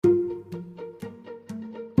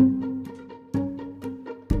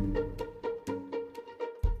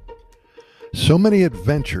So many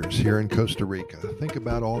adventures here in Costa Rica. Think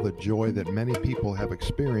about all the joy that many people have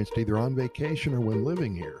experienced either on vacation or when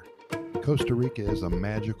living here. Costa Rica is a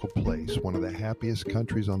magical place, one of the happiest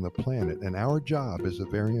countries on the planet, and our job is a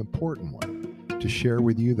very important one to share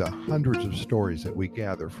with you the hundreds of stories that we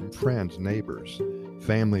gather from friends, neighbors,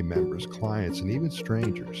 family members, clients, and even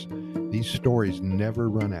strangers. These stories never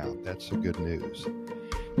run out. That's the good news.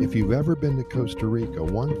 If you've ever been to Costa Rica,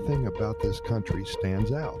 one thing about this country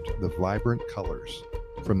stands out: the vibrant colors.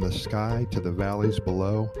 From the sky to the valleys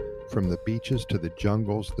below, from the beaches to the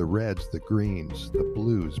jungles, the reds, the greens, the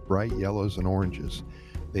blues, bright yellows and oranges,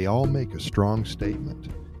 they all make a strong statement.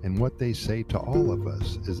 And what they say to all of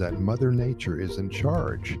us is that Mother Nature is in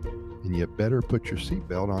charge, and you better put your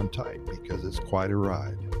seatbelt on tight because it's quite a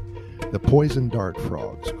ride. The poison dart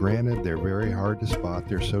frogs, granted they're very hard to spot,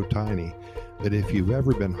 they're so tiny, but if you've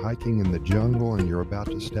ever been hiking in the jungle and you're about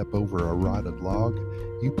to step over a rotted log,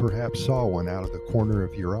 you perhaps saw one out of the corner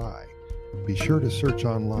of your eye. Be sure to search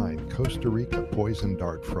online, Costa Rica poison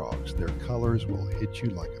dart frogs. Their colors will hit you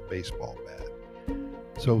like a baseball bat.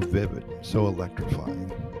 So vivid, so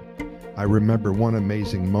electrifying. I remember one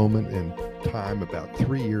amazing moment in time about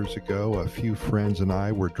 3 years ago. A few friends and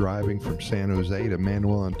I were driving from San Jose to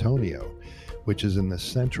Manuel Antonio, which is in the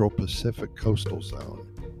central Pacific coastal zone.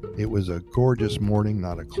 It was a gorgeous morning,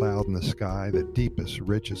 not a cloud in the sky, the deepest,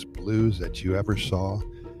 richest blues that you ever saw.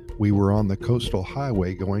 We were on the coastal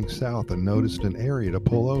highway going south and noticed an area to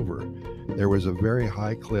pull over. There was a very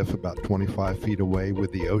high cliff about 25 feet away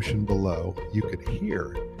with the ocean below. You could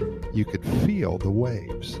hear, you could feel the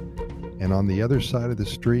waves. And on the other side of the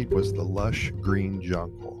street was the lush green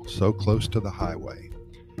jungle, so close to the highway.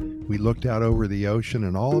 We looked out over the ocean,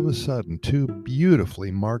 and all of a sudden, two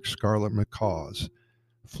beautifully marked scarlet macaws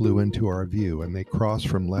flew into our view, and they crossed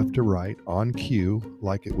from left to right on cue,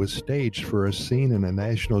 like it was staged for a scene in a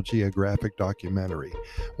National Geographic documentary.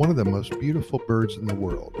 One of the most beautiful birds in the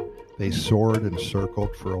world. They soared and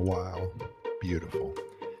circled for a while. Beautiful.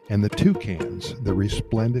 And the toucans, the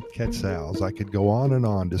resplendent quetzals. I could go on and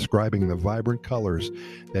on describing the vibrant colors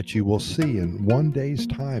that you will see in one day's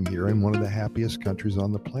time here in one of the happiest countries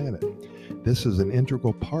on the planet. This is an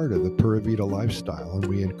integral part of the Pura Vida lifestyle, and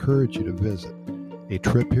we encourage you to visit. A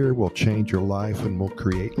trip here will change your life and will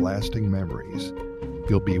create lasting memories.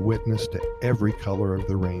 You'll be witness to every color of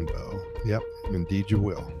the rainbow. Yep, indeed you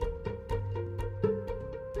will.